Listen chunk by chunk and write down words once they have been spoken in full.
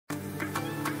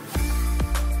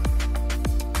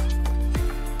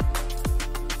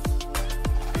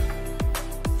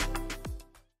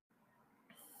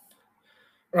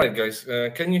Right, guys.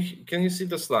 Can you see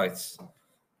the slides?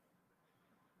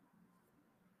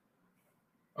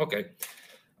 Okay.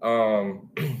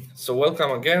 So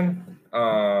welcome again.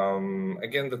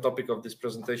 Again, the topic of this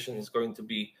presentation is going to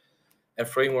be a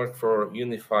framework for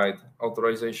unified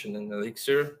authorization in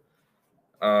Elixir,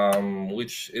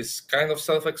 which is kind of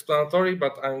self-explanatory,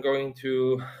 but I'm going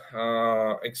to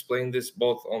explain this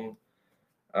both on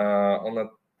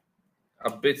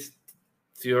a bit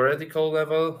theoretical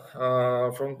level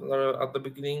from at the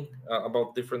beginning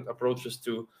about different approaches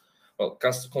to, well,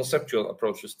 conceptual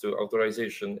approaches to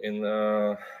authorization in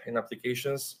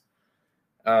applications,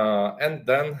 and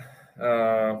then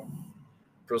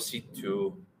proceed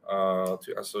to a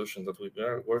solution that we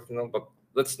are working on. But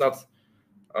let's not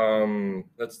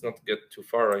get too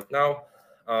far right now.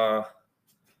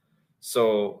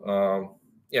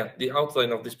 Yeah, the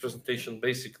outline of this presentation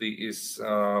basically is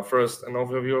first an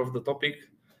overview of the topic,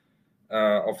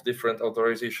 of different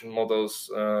authorization models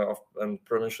and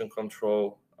permission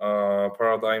control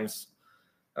paradigms.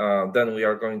 Then we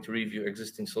are going to review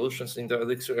existing solutions in the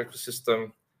Elixir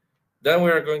ecosystem. Then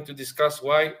we are going to discuss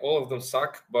why all of them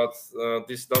suck, but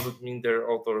this doesn't mean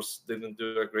their authors didn't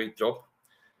do a great job.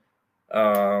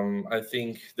 I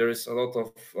think there is a lot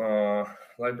of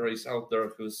libraries out there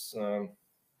who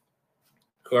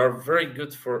are very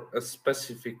good for a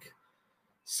specific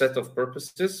set of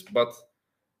purposes, but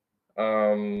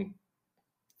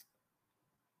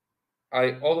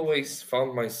I always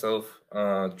found myself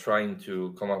trying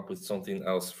to come up with something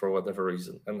else for whatever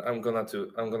reason, and I'm gonna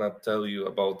tell you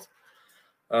about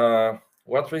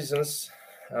what reasons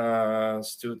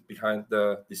stood behind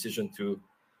the decision to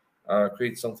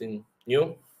create something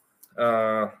new.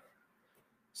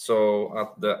 So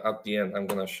at the end, I'm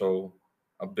gonna show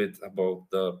a bit about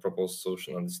the proposed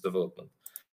solution and its development.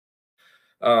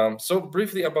 So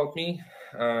briefly about me,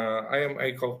 I am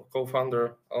a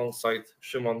co-founder alongside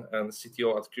Szymon and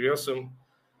CTO at Curiosum.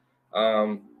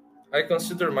 I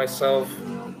consider myself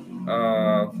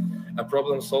a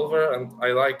problem solver, and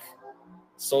I like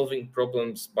solving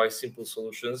problems by simple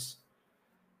solutions.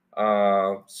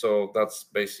 So that's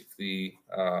basically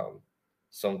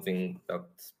something that,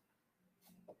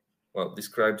 well,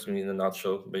 describes me in a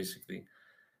nutshell, basically.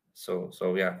 So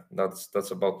yeah,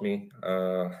 that's about me.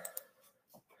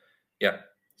 Yeah.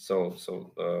 So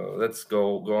let's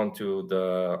go on to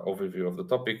the overview of the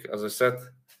topic. As I said,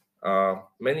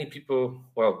 many people,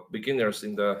 well, beginners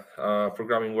in the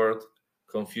programming world,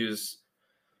 confuse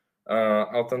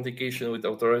authentication with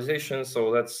authorization. So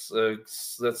let's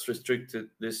restrict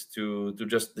this to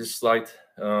just this slide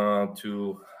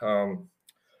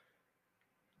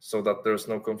so that there's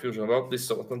no confusion about this.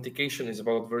 So authentication is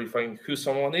about verifying who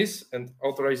someone is, and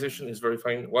authorization is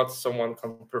verifying what someone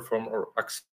can perform or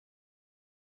access.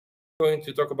 I'm going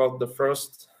to talk about the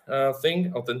first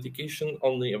thing, authentication,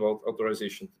 only about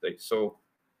authorization today. So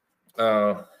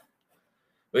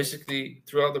basically,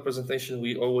 throughout the presentation,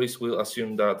 we always will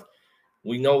assume that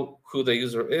we know who the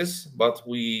user is, but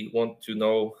we want to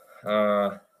know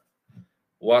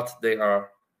what they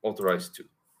are authorized to.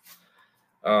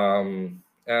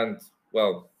 And,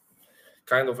 well,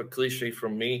 kind of a cliche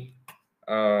from me,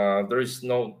 there is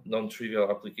no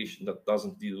non-trivial application that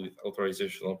doesn't deal with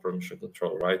authorization or permission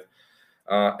control, right?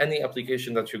 Any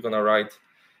application that you're gonna write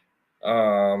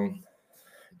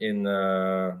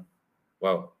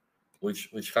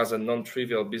which has a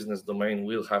non-trivial business domain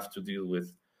will have to deal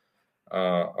with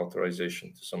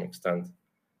authorization to some extent.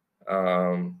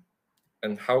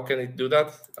 And how can it do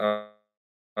that?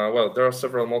 Well, there are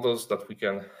several models that we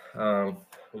can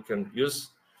use.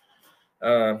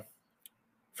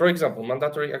 For example,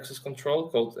 mandatory access control,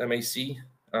 called MAC,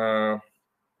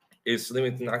 is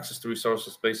limiting access to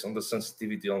resources based on the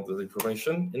sensitivity of the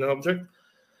information in an object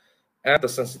and the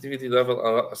sensitivity level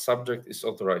a subject is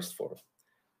authorized for.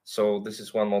 So this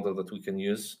is one model that we can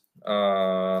use.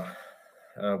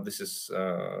 This is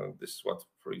what,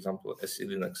 for example, SE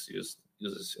Linux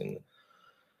uses in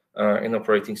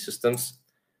operating systems.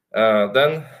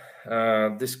 Then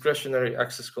discretionary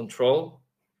access control.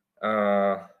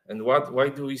 And why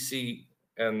do we see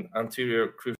an anterior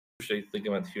cruciate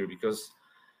ligament here? Because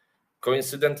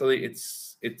coincidentally,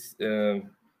 it's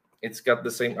got the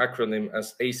same acronym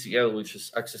as ACL, which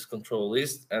is access control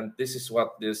list, and this is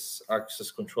what this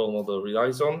access control model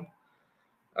relies on.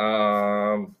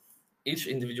 Each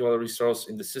individual resource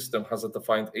in the system has a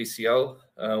defined ACL,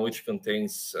 which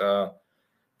contains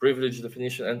privilege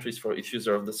definition entries for each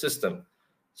user of the system.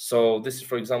 So this is,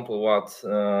 for example, what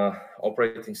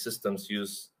operating systems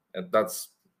use, and that's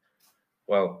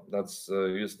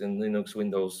used in Linux,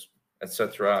 Windows,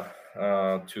 etc.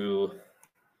 to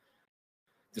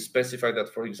to specify that,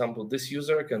 for example, this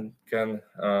user can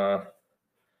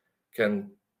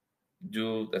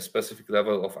do a specific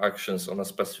level of actions on a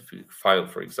specific file,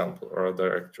 for example, or a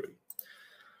directory.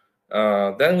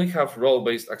 Then we have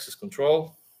role-based access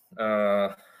control,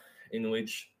 in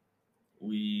which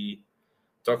we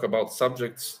talk about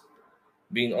subjects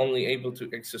being only able to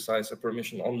exercise a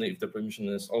permission only if the permission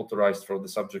is authorized for the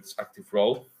subject's active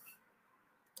role.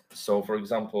 So, for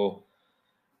example,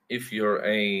 if you're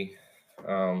a,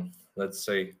 let's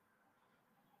say,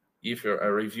 if you're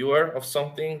a reviewer of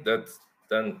something,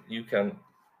 then you can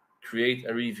create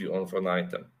a review of an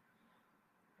item.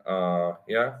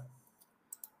 Yeah.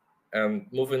 And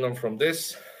moving on from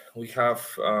this, we have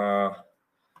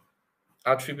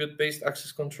attribute-based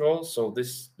access control. So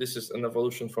this is an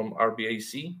evolution from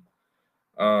RBAC,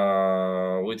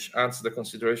 which adds the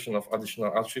consideration of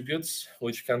additional attributes,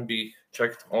 which can be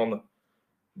checked on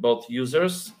both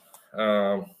users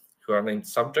who are named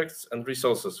subjects and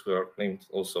resources who are named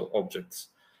also objects.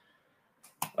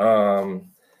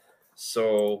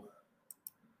 So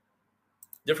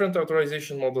different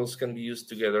authorization models can be used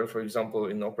together. For example,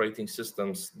 in operating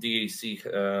systems, DAC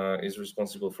is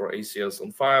responsible for ACLs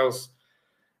on files,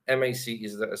 MAC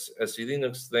is the SE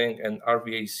Linux thing, and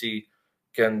RBAC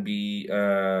can be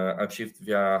achieved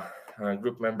via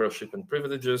group membership and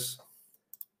privileges.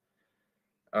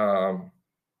 And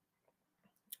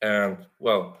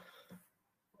well,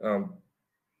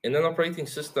 in an operating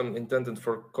system intended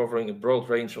for covering a broad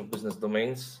range of business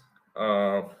domains,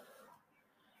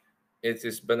 it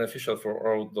is beneficial for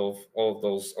all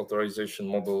those authorization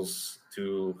models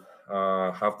to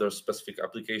have their specific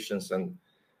applications and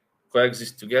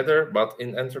coexist together. But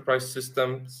in enterprise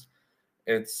systems,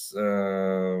 it's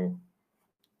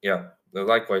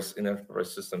likewise in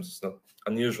enterprise systems, it's not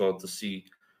unusual to see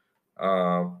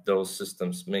those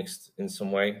systems mixed in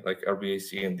some way, like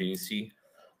RBAC and DAC.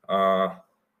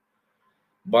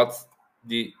 But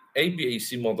the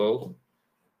ABAC model,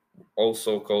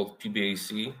 also called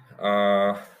PBAC,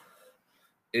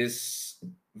 is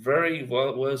very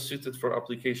well suited for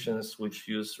applications which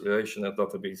use relational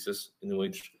databases in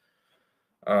which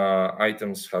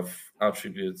items have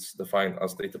attributes defined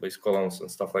as database columns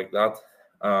and stuff like that.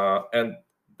 And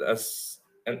as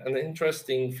an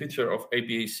interesting feature of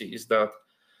ABAC is that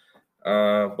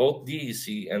both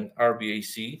DAC and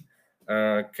RBAC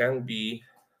can be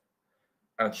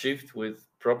achieved with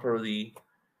properly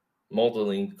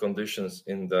modeling conditions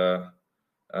in the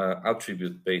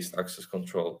attribute-based access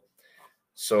control.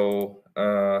 So,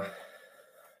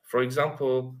 for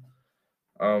example,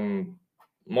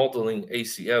 modeling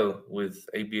ACL with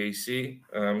ABAC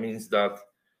means that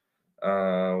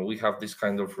we have this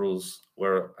kind of rules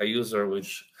where a user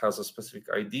which has a specific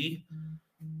ID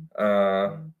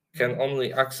can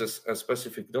only access a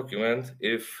specific document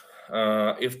if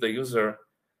the user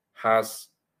has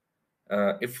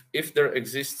if there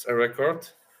exists a record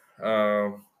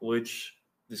which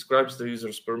describes the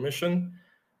user's permission,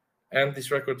 and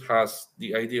this record has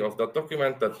the ID of that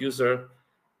document, that user,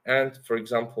 and for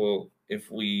example, if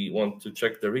we want to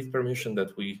check the read permission,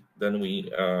 then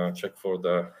we check for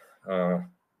the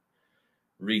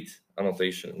read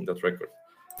annotation in that record.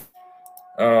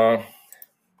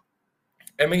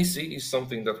 MAC is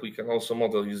something that we can also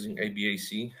model using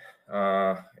ABAC.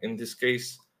 In this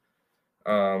case,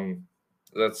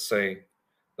 let's say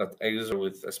that a user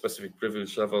with a specific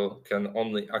privilege level can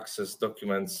only access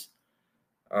documents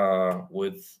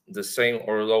with the same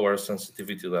or lower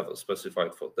sensitivity level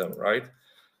specified for them, right?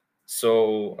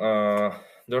 So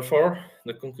therefore,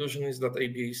 the conclusion is that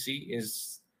ABAC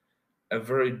is a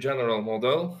very general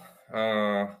model,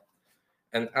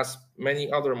 and as many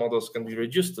other models can be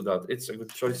reduced to that, it's a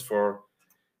good choice for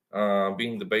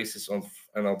being the basis of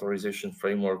an authorization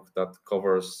framework that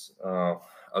covers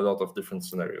a lot of different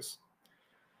scenarios.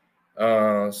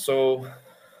 So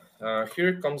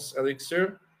here comes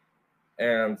Elixir,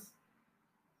 and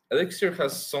Elixir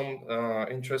has some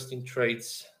interesting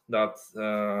traits that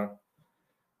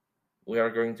we are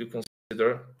going to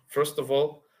consider. First of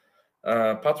all,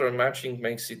 pattern matching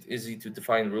makes it easy to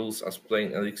define rules as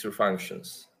plain Elixir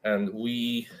functions. And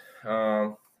we,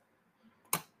 some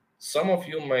of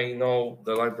you may know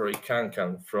the library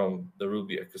CanCan from the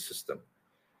Ruby ecosystem.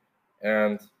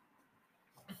 And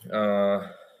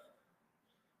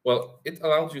well, it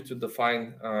allows you to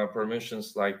define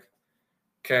permissions like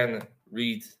can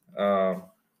read, for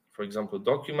example,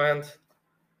 document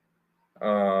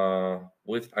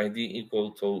with ID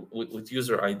equal to with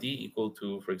user ID equal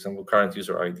to, for example, current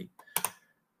user ID.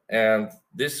 And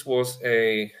this was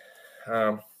a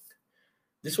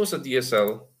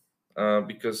DSL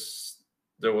because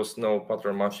there was no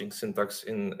pattern matching syntax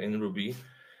in Ruby.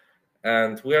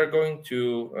 And we are going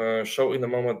to show in a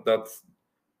moment that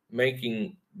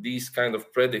making these kind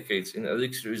of predicates in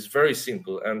Elixir is very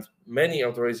simple, and many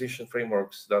authorization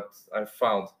frameworks that I've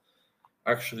found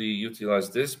actually utilize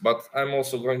this. But I'm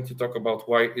also going to talk about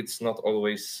why it's not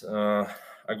always a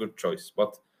good choice.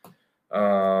 But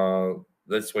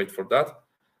let's wait for that.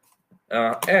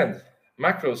 And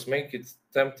macros make it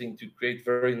tempting to create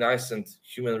very nice and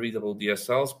human readable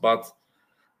DSLs, but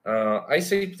I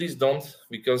say please don't,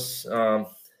 because I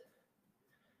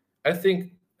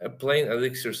think a plain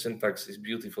Elixir syntax is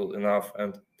beautiful enough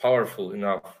and powerful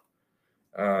enough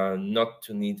not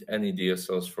to need any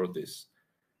DSLs for this.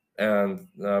 And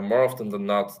more often than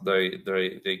not,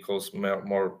 they cause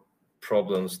more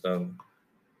problems than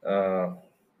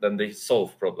they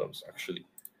solve problems, actually.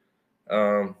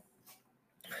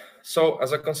 So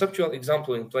as a conceptual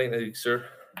example in plain Elixir,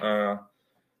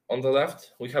 on the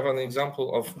left, we have an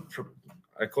example of,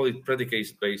 I call it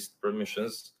predicate-based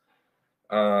permissions,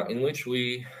 in which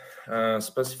we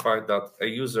specify that a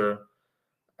user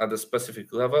at a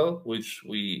specific level, which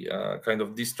we kind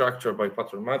of destructure by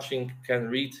pattern matching, can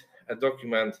read a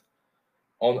document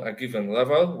on a given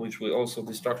level, which we also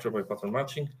destructure by pattern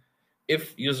matching,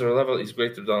 if user level is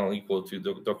greater than or equal to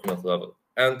the document level.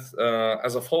 And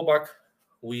as a fallback,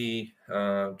 we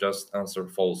just answer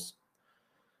false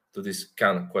to this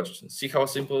can question. See how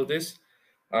simple it is?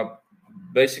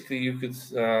 Basically, you could,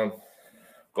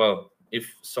 well,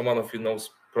 if someone of you knows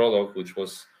Prolog, which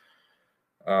was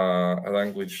a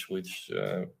language which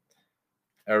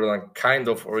Erlang kind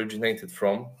of originated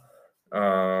from,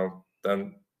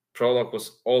 then Prolog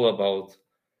was all about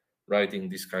writing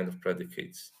these kind of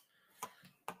predicates.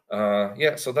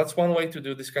 Yeah, so that's one way to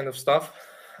do this kind of stuff.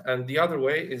 And the other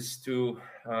way is to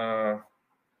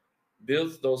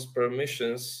build those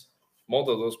permissions,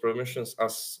 model those permissions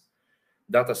as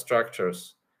data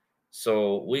structures.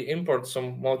 So we import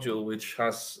some module which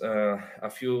has a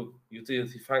few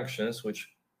utility functions which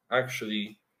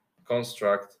actually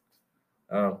construct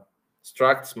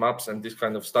structs, maps, and this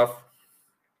kind of stuff,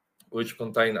 which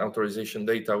contain authorization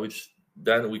data, which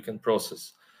then we can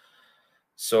process.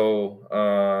 So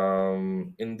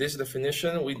in this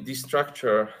definition, we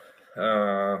destructure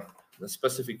the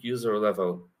specific user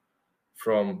level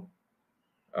from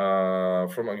a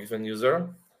given user,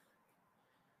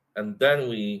 and then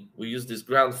we use this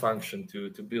ground function to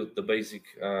build the basic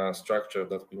structure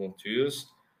that we want to use,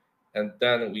 and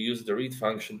then we use the read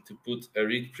function to put a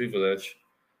read privilege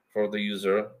for the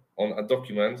user on a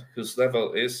document whose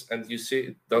level is, and you see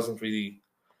it doesn't really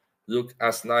look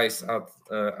as nice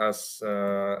as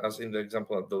in the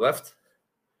example at the left,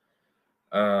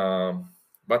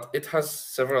 but it has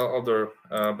several other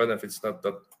benefits that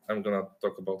I'm gonna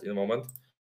talk about in a moment.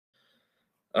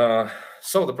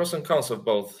 So the pros and cons of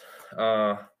both.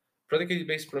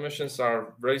 Predicate-based permissions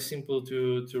are very simple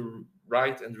to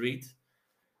write and read.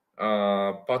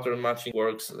 Pattern matching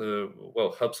works,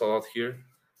 well, helps a lot here.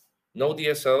 No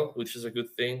DSL, which is a good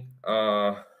thing.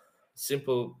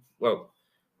 Simple, well,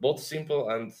 both simple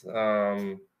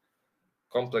and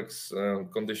complex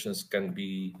conditions can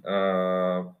be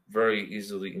very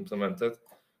easily implemented,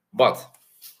 but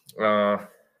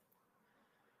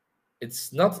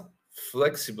it's not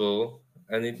flexible,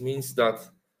 and it means that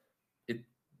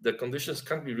the conditions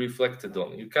can't be reflected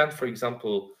on. You can't, for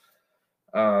example,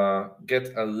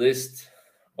 get a list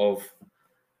of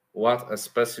what a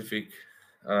specific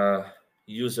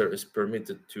user is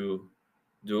permitted to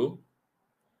do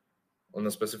on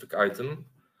a specific item.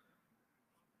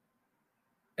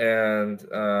 And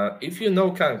if you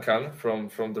know can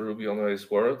from the Ruby on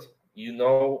Rails world, you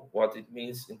know what it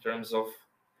means in terms of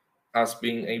us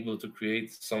being able to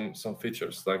create some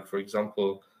features, like, for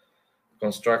example,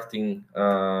 constructing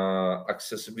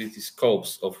accessibility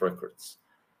scopes of records.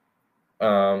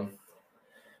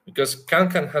 Because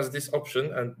can has this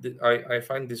option, and I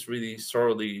find this really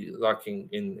sorely lacking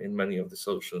in many of the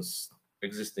solutions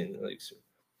existing in Elixir.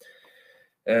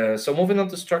 So moving on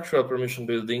to structural permission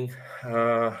building.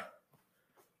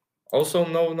 Also,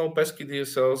 no pesky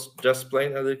DSLs, just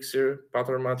plain Elixir.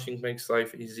 Pattern matching makes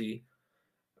life easy.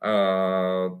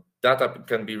 Data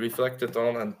can be reflected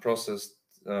on and processed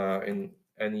in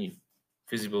any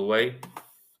feasible way,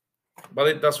 but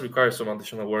it does require some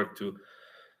additional work to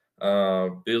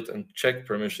build and check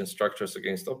permission structures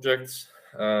against objects.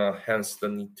 Hence the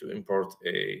need to import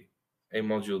a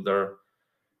module there,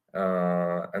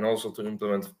 and also to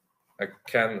implement a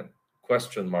can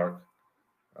question mark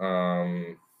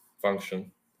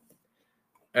function.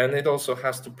 And it also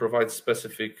has to provide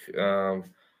specific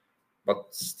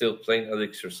but still plain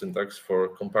Elixir syntax for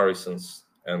comparisons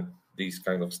and these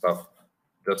kind of stuff,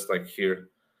 just like here.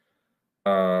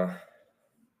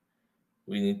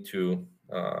 we need to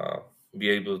be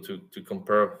able to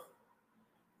compare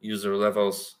user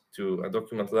levels to a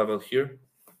document level here.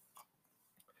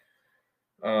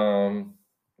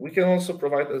 We can also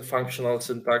provide a functional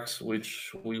syntax,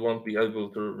 which we won't be able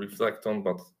to reflect on,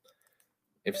 but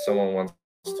if someone wants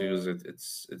to use it,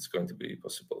 it's going to be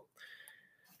possible.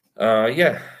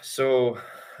 Yeah, so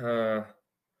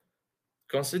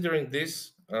considering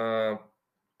this,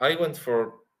 I went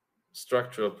for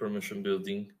structural permission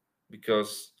building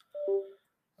because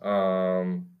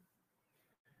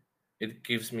it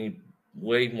gives me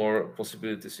way more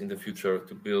possibilities in the future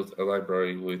to build a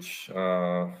library which,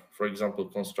 for example,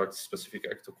 constructs specific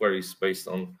actor queries based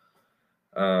on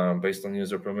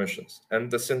user permissions. And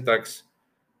the syntax,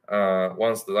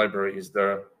 once the library is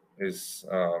there, is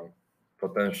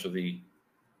potentially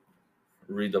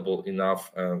readable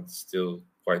enough and still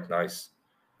quite nice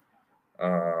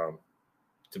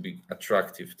to be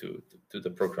attractive to the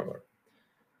programmer.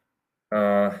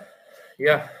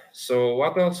 Yeah. So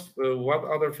what else? What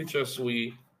other features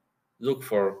we look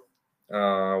for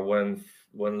when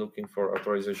looking for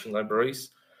authorization libraries?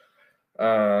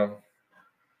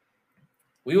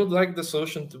 We would like the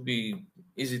solution to be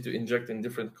easy to inject in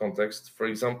different contexts. For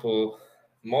example,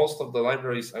 most of the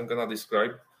libraries I'm gonna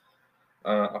describe,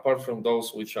 apart from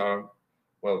those which are,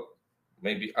 well,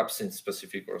 maybe absent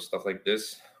specific or stuff like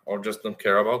this, or just don't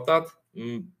care about that,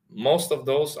 most of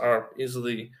those are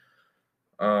easily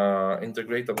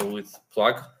integratable with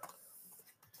Plug,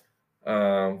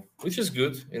 which is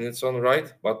good in its own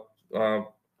right. But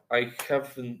I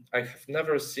have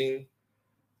never seen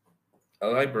a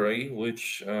library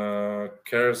which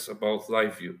cares about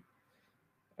LiveView.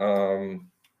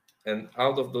 And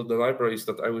out of the libraries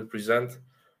that I will present,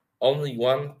 only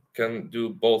one can do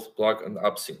both Plug and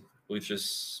AppSync, which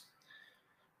is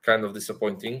kind of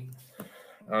disappointing.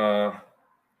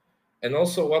 And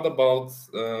also, what about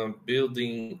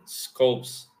building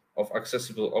scopes of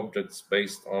accessible objects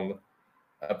based on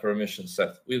a permission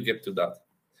set? We'll get to that.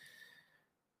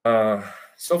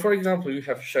 So, for example, you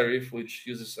have Sheriff, which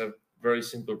uses a very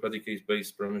simple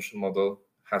predicate-based permission model,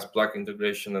 has Plug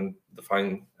integration, and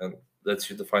lets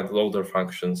you define loader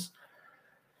functions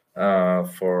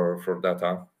for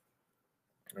data.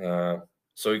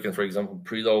 So you can, for example,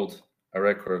 preload a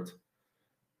record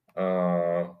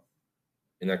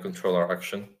in a controller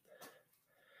action.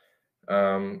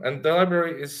 And the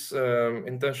library is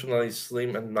intentionally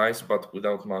slim and nice, but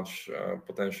without much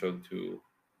potential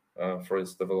for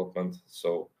its development.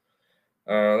 So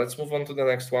let's move on to the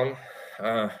next one.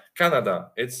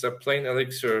 Canada. It's a plain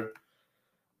Elixir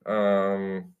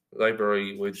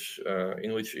library in which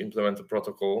you implement a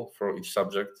protocol for each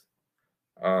subject.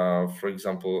 For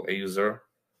example, a user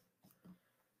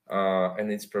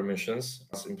and its permissions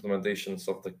as implementations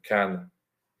of the can ?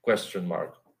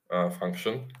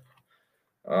 Function.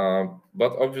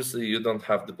 But obviously, you don't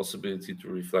have the possibility to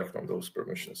reflect on those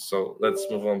permissions. So let's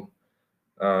move on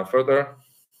further.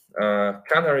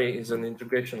 Canary is an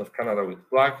integration of Canada with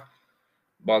Plug,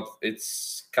 but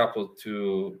it's coupled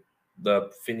to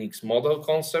the Phoenix model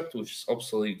concept, which is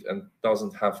obsolete and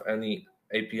doesn't have any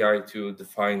API to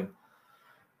define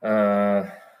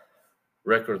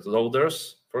record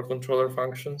loaders for controller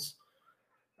functions.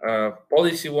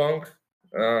 Policy Wonk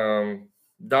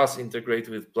does integrate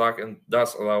with Plug and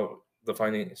does allow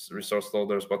defining resource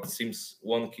loaders, but seems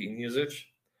wonky in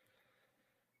usage.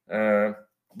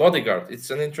 Bodyguard, it's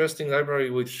an interesting library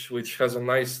which has a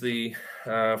nicely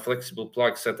flexible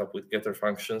Plug setup with getter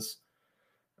functions.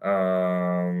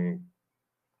 And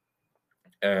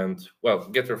well,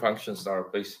 getter functions are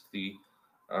basically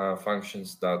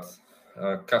functions that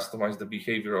customize the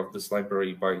behavior of this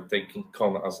library by taking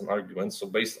con as an argument. So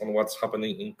based on what's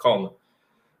happening in con,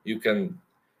 you can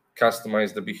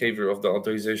customize the behavior of the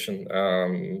authorization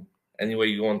any way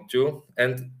you want to.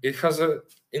 And it has an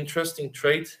interesting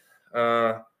trait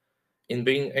in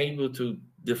being able to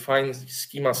define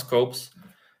schema scopes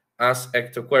as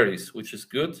actor queries, which is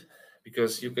good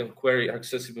because you can query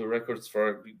accessible records for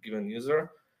a given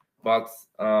user, but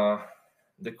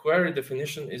the query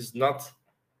definition is not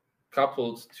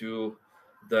coupled to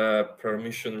the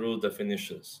permission rule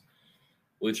definitions,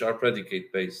 which are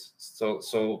predicate based. So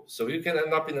you can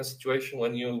end up in a situation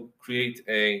when you create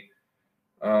a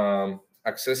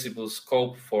accessible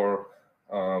scope for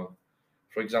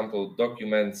example,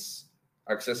 documents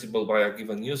accessible by a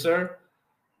given user,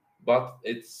 but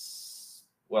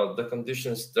the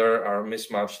conditions there are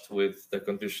mismatched with the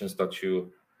conditions that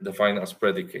you define as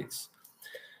predicates,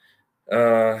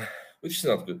 which is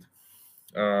not good.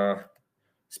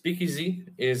 Speakeasy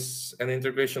is an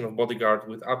integration of Bodyguard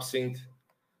with AppSync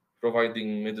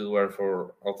providing middleware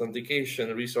for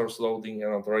authentication, resource loading,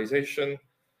 and authorization,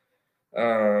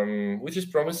 which is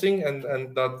promising,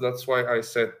 and that's why I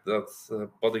said that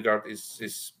Bodyguard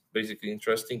is basically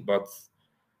interesting, but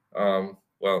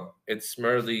well, it's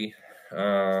merely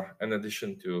an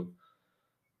addition to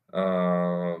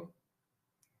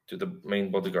the main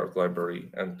Bodyguard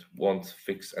library and won't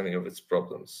fix any of its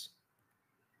problems.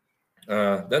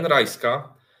 Then Raiska.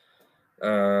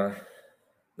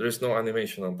 There is no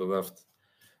animation on the left,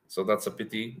 so that's a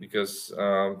pity because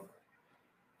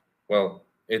well,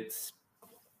 it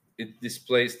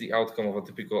displays the outcome of a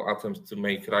typical attempt to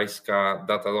make Raiska,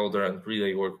 data loader, and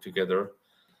relay work together.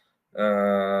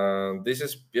 This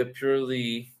is a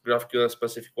purely GraphQL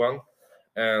specific one,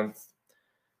 and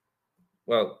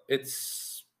well,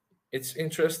 it's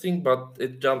interesting, but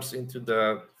it jumps into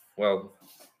the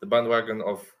bandwagon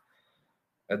of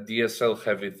a DSL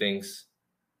heavy things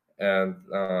and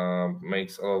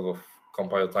makes a lot of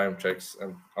compile time checks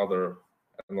and other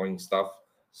annoying stuff.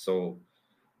 So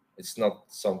it's not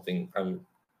something I'm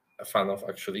a fan of,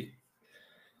 actually.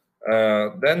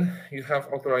 Then you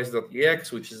have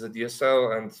Authorize.ex, which is a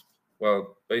DSL, and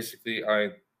well, basically I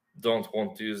don't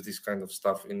want to use this kind of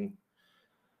stuff in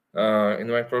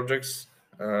my projects.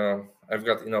 I've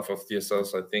got enough of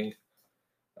DSLs, I think.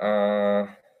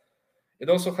 It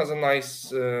also has a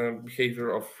nice behavior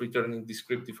of returning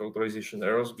descriptive authorization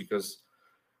errors because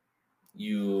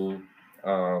you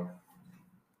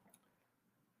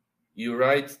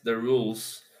write the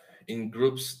rules in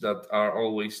groups that are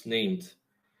always named.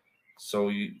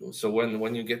 So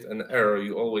when you get an error,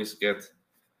 you always get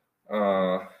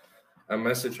a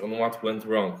message on what went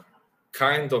wrong,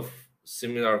 kind of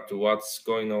similar to what's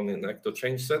going on in actor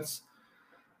change sets.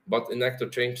 But in actor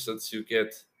change sets, you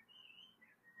get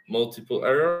multiple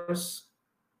errors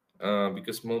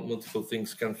because multiple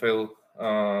things can fail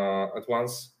at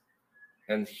once,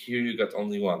 and here you got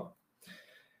only one.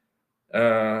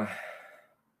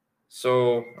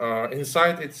 So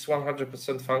inside it's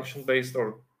 100% function based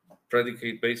or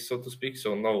predicate based, so to speak.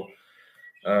 So no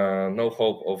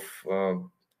hope of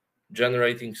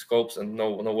generating scopes and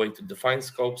no way to define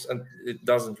scopes, and it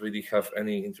doesn't really have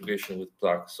any integration with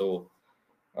Plug. So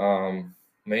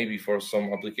maybe for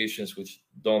some applications which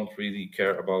don't really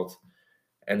care about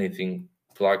anything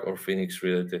Plug or Phoenix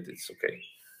related, it's okay.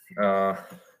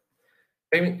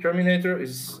 Terminator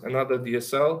is another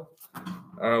DSL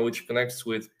which connects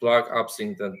with Plug,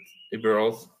 AppSync, and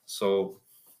Iberauth. So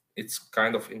it's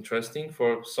kind of interesting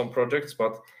for some projects,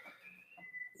 but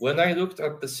when I looked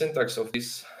at the syntax of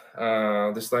this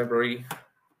library,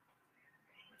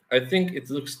 I think it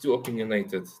looks too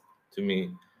opinionated to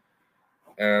me.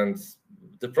 And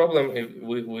the problem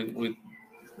with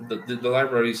the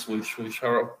libraries which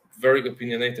are very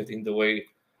opinionated in the way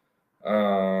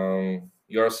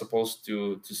you are supposed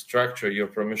to structure your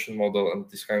permission model and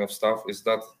this kind of stuff is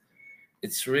that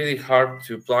it's really hard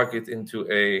to plug it into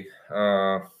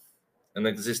an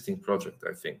existing project,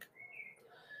 I think.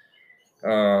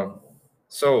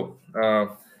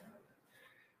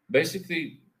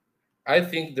 Basically, I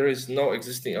think there is no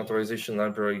existing authorization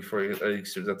library for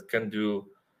Elixir that can do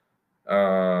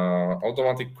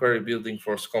automatic query building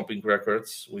for scoping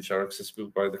records, which are accessible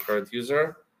by the current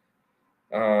user.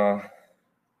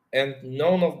 And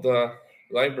none of the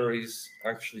libraries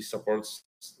actually supports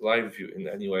LiveView in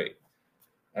any way.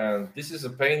 And this is a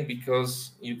pain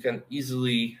because you can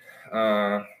easily,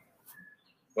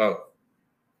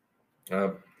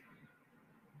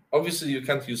 obviously you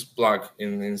can't use Plug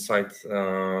inside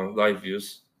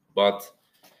LiveViews, but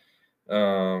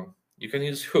you can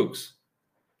use hooks.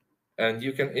 And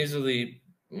you can easily,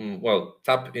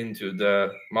 tap into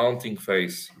the mounting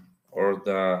phase or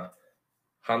the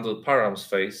handle params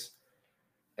phase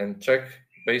and check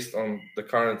based on the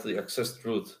currently accessed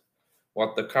route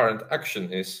what the current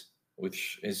action is,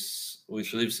 which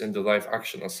lives in the live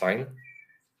action assign.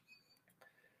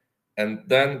 And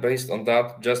then based on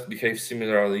that, just behave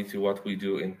similarly to what we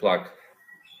do in Plug,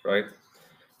 right?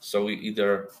 So we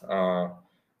either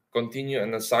continue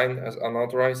and assign as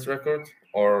unauthorized record,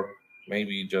 or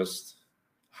maybe just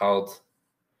halt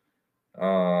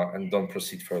and don't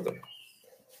proceed further.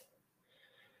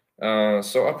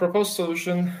 So a proposed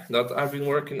solution that I've been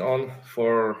working on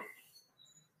for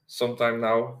some time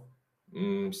now,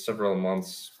 several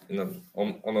months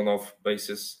on and off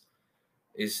basis,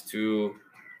 is to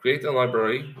create a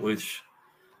library which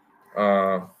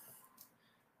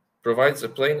provides a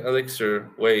plain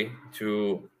Elixir way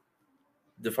to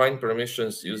define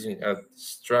permissions using a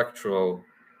structural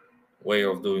way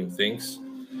of doing things,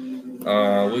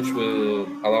 which will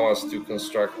allow us to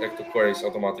construct active queries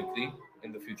automatically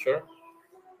in the future.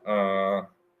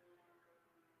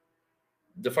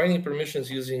 defining permissions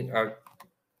using a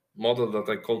model that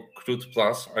I call CRUD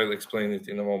Plus. I'll explain it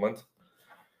in a moment.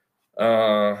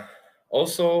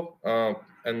 Also,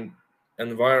 an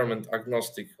environment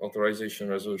agnostic authorization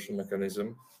resolution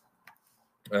mechanism,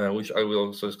 which I will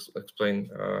also explain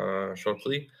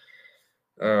shortly.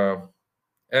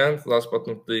 And last but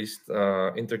not least,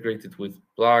 integrated with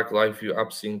Plug, LiveView,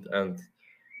 AppSync, and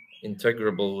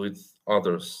integrable with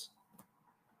others.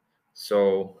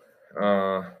 So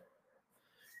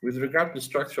with regard to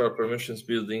structural permissions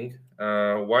building,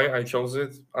 why I chose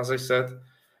it, as I said,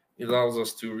 it allows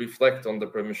us to reflect on the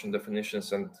permission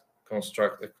definitions and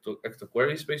construct ecto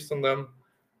queries based on them.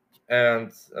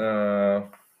 And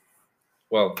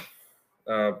well,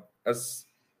 as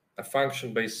a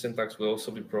function-based syntax will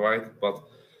also be provided, but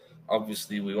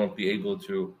obviously we won't be able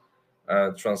to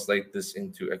translate this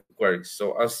into ecto queries.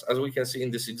 So as we can see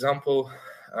in this example,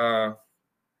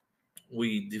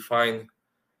 we define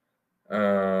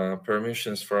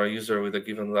permissions for a user with a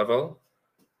given level.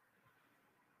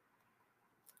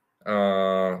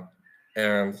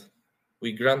 And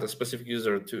we grant a specific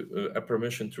user to a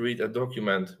permission to read a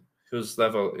document whose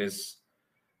level is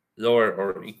lower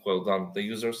or equal than the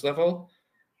user's level.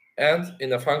 And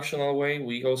in a functional way,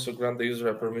 we also grant the user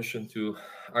a permission to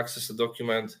access a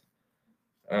document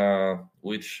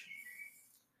which,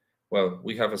 well,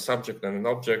 we have a subject and an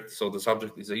object. So the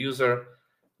subject is a user,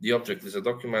 the object is a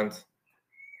document,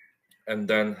 and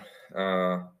then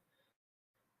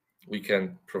we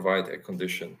can provide a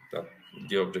condition that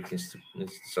the object needs to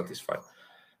satisfy.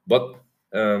 But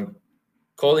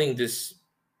calling this,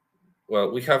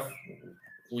 well, we have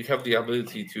the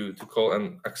ability to call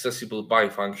an accessible by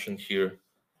function here,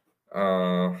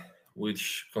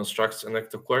 which constructs an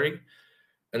ecto query,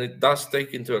 and it does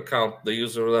take into account the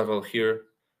user level here,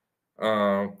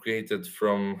 created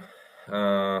from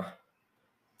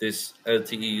this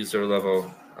LTE user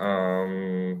level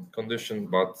condition,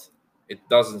 but it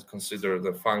doesn't consider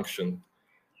the function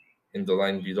in the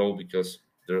line below because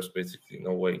there's basically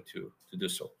no way to do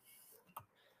so.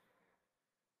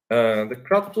 The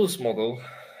CRUD Plus model,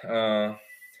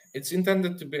 it's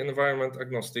intended to be environment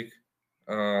agnostic.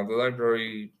 The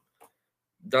library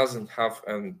doesn't have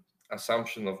an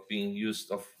assumption of being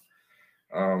used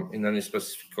in any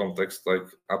specific context, like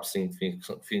AppSync,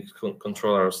 Things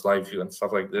controllers, LiveView, and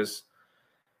stuff like this.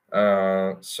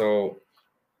 So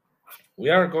we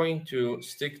are going to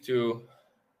stick to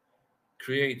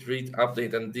create, read,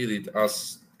 update, and delete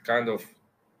as kind of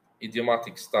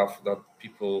idiomatic stuff that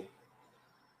people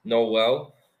know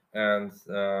well, and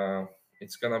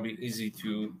it's gonna be easy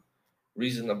to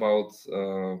reason about,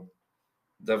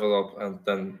 develop, and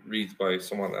then read by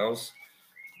someone else.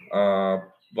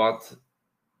 But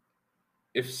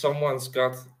if someone's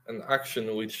got an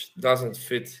action which doesn't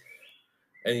fit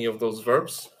any of those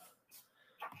verbs,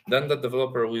 then the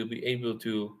developer will be able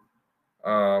to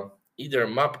either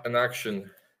map an action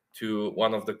to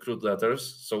one of the CRUD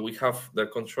letters. So we have the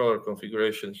controller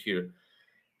configuration here,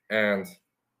 and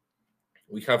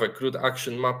we have a CRUD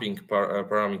action mapping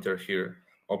parameter here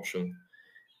option,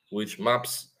 which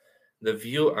maps the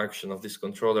view action of this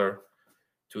controller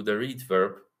to the read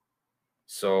verb.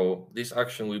 So this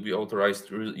action will be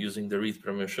authorized using the read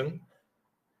permission.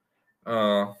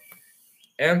 And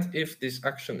if this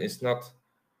action is not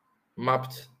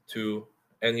mapped to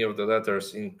any of the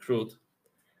letters in CRUD,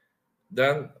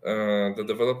 then the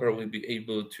developer will be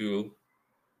able to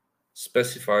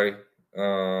specify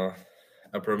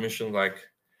a permission like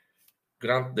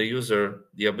grant the user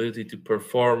the ability to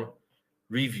perform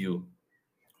review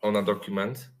on a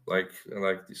document, like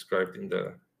described in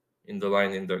the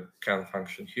line in the can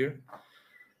function here.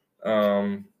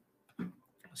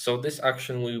 So this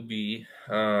action will be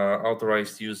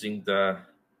authorized using the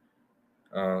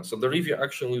so the review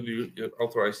action will be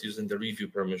authorized using the review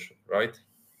permission, right?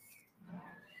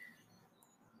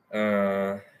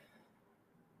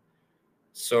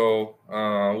 So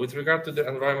with regard to the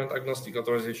environment agnostic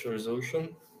authorization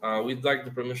resolution, we'd like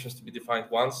the permissions to be defined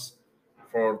once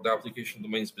for the application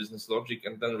domain's business logic,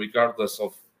 and then regardless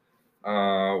of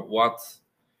what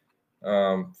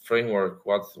framework,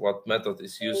 what method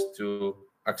is used to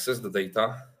access the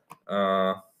data,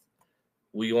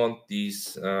 we want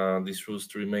these rules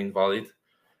to remain valid.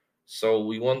 So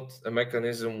we want a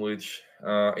mechanism which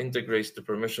integrates the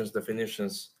permissions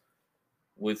definitions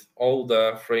with all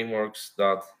the frameworks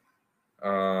that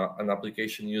an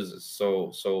application uses.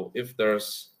 So if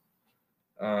there's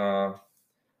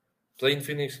plain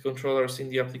Phoenix controllers in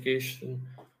the application,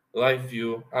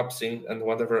 LiveView, AppSync, and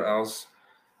whatever else,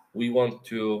 we want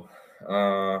to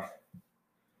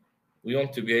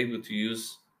be able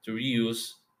to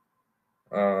reuse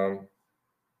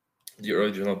the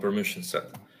original permission set.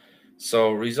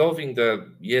 So resolving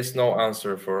the yes/no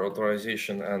answer for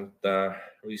authorization and the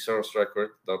resource record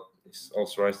that is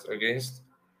authorized against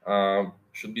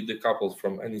should be decoupled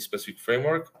from any specific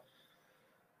framework.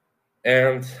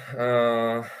 And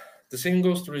the same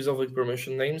goes to resolving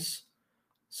permission names.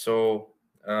 So,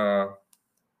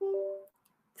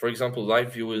 for example,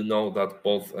 LiveView will know that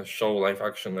both a show live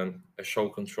action and a show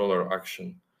controller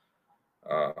action,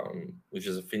 which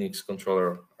is a Phoenix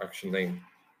controller action name,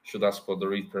 should ask for the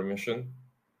read permission.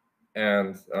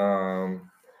 And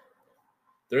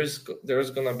there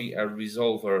is gonna be a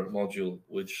resolver module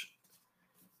which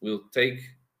will take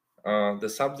the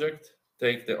subject,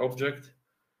 take the object,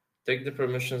 take the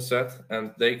permission set,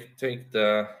 and they take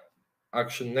the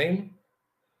action name,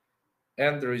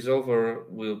 and the resolver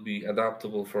will be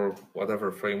adaptable for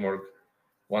whatever framework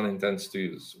one intends to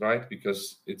use, right?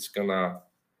 Because it's gonna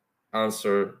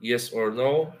answer yes or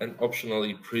no and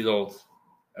optionally preload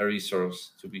a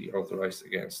resource to be authorized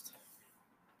against.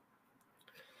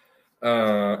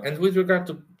 And with regard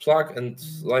to Plug and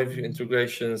LiveView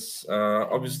integrations,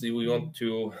 obviously we want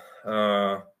to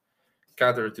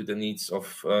cater to the needs of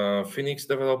Phoenix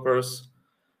developers,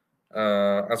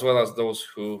 as well as those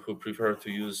who prefer to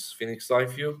use Phoenix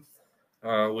LiveView,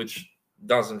 which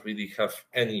doesn't really have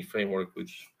any framework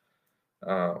which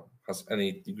has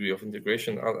any degree of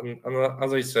integration. And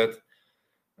as I said,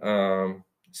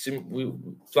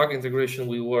 Plug integration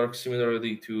will work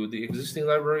similarly to the existing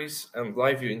libraries, and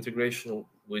LiveView integration,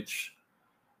 which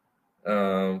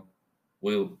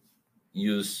will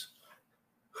use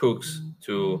hooks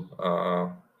to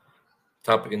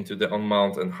tap into the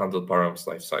on-mount and handle params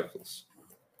life cycles.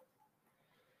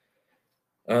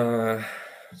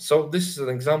 So this is an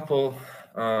example.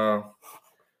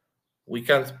 We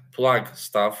can't plug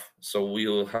stuff, so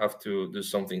we'll have to do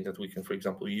something that we can, for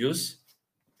example, use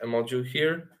a module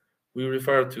here. We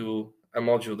refer to a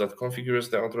module that configures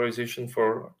the authorization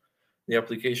for the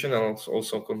application and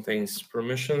also contains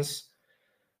permissions.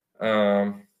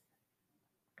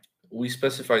 We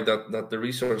specify that the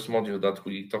resource module that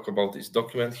we talk about is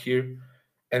document here,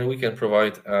 and we can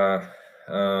provide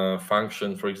a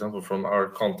function, for example, from our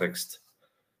context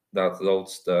that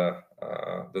loads the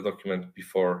document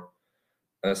before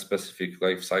a specific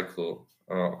life cycle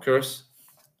occurs.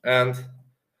 And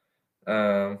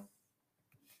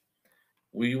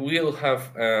we will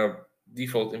have a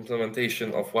default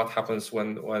implementation of what happens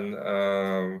when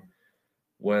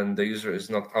the user is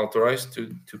not authorized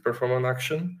to perform an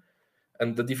action.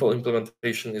 And the default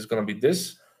implementation is going to be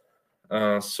this.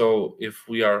 So if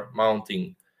we are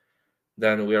mounting,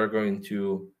 then we are going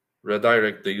to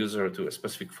redirect the user to a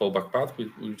specific fallback path,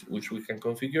 which we can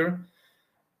configure.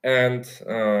 And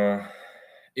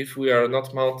if we are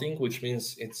not mounting, which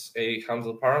means it's a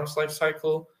handle params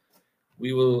lifecycle,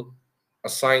 we will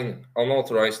assign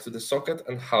unauthorized to the socket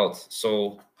and halt.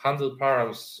 So handle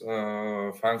params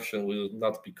function will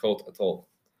not be called at all.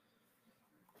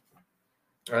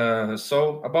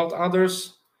 So about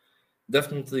others,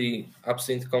 definitely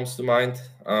Absinthe comes to mind,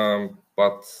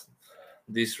 but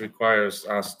this requires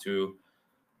us to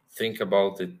think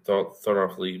about it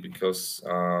thoroughly because,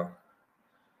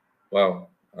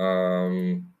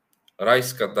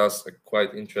 Raiska does a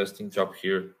quite interesting job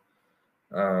here,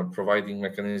 providing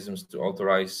mechanisms to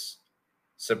authorize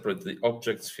separately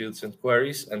objects, fields, and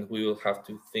queries, and we will have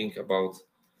to think about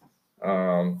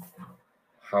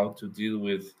how to deal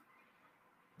with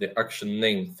the action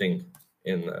name thing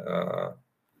in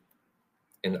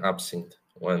Absinthe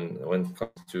when it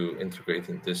comes to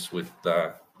integrating this with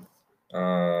the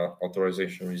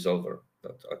authorization resolver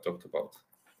that I talked about.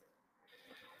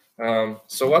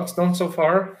 So what's done so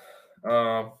far?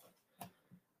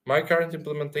 My current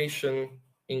implementation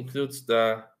includes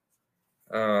the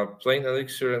plain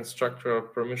Elixir and structural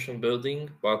permission building,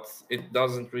 but it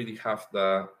doesn't really have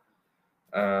the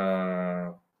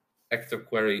actor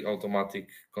query automatic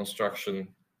construction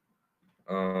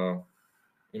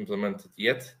implemented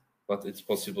yet, but it's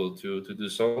possible to do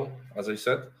so, as I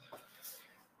said.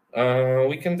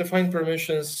 We can define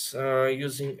permissions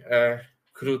using a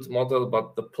crude model,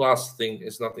 but the plus thing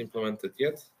is not implemented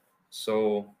yet.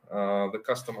 So the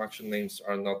custom action names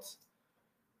are not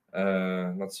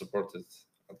supported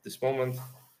at this moment.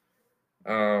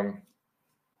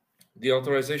 The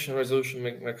authorization resolution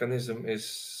mechanism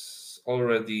is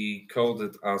already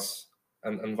coded as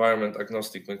an environment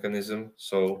agnostic mechanism.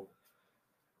 So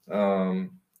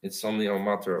it's only a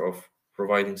matter of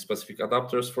providing specific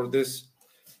adapters for this.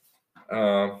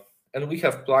 And we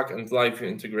have Plug and LiveView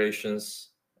integrations,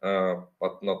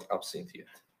 but not Absinthe yet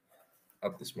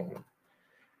at this moment.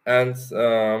 And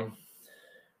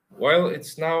while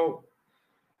it's now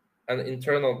an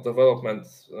internal development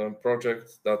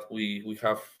project that we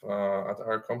have at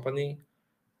our company.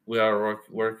 We are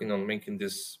working on making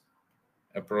this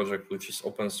a project which is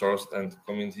open sourced and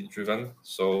community driven.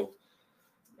 So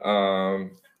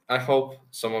I hope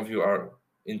some of you are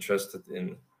interested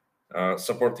in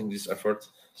supporting this effort.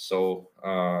 So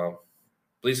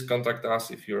please contact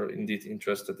us if you're indeed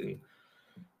interested in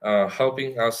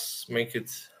helping us make it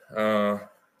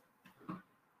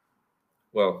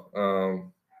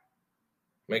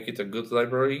make it a good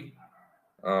library,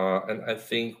 and I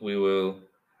think we will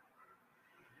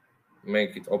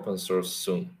make it open source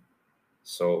soon.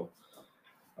 So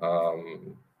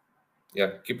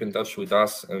yeah, keep in touch with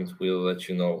us and we'll let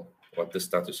you know what the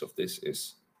status of this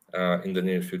is in the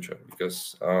near future,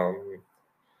 because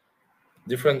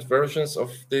different versions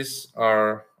of this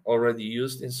are already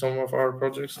used in some of our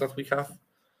projects that we have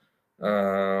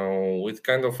with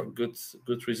kind of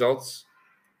good results.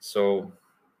 So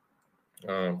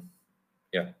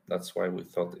yeah, that's why we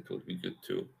thought it would be good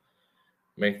to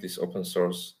make this open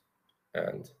source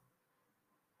and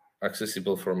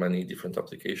accessible for many different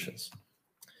applications.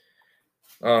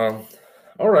 All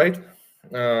right.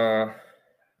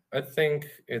 I think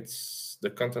the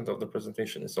content of the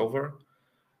presentation is over.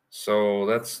 So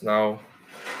let's now,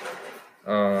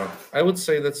 I would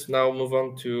say let's now move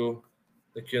on to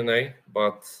the Q&A,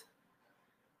 but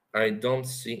I don't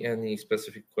see any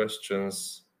specific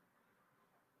questions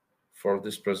for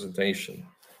this presentation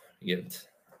yet.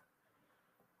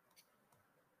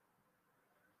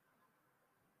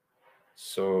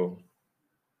 So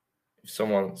if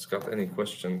someone's got any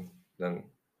question, then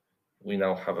we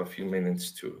now have a few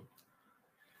minutes to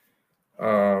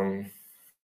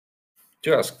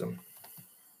ask them.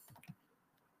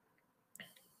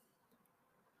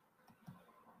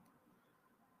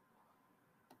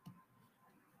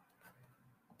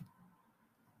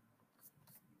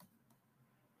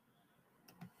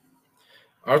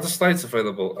 Are the slides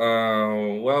available?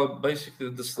 Well, basically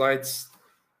the slides,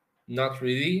 not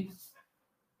really.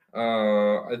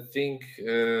 I think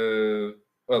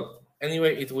well,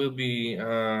 anyway, it will be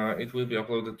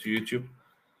uploaded to YouTube,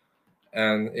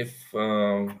 and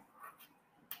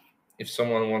if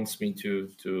someone wants me to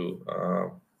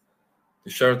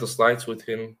share the slides with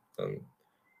him, then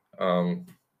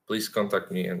please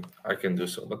contact me and I can do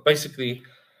so. But basically,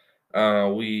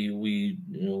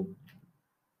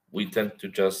 we tend to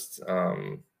just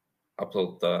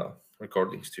upload the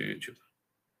recordings to YouTube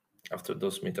after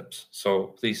those meetups.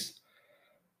 So please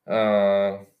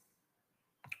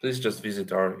just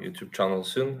visit our YouTube channel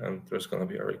soon, and there's going to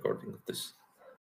be a recording of this.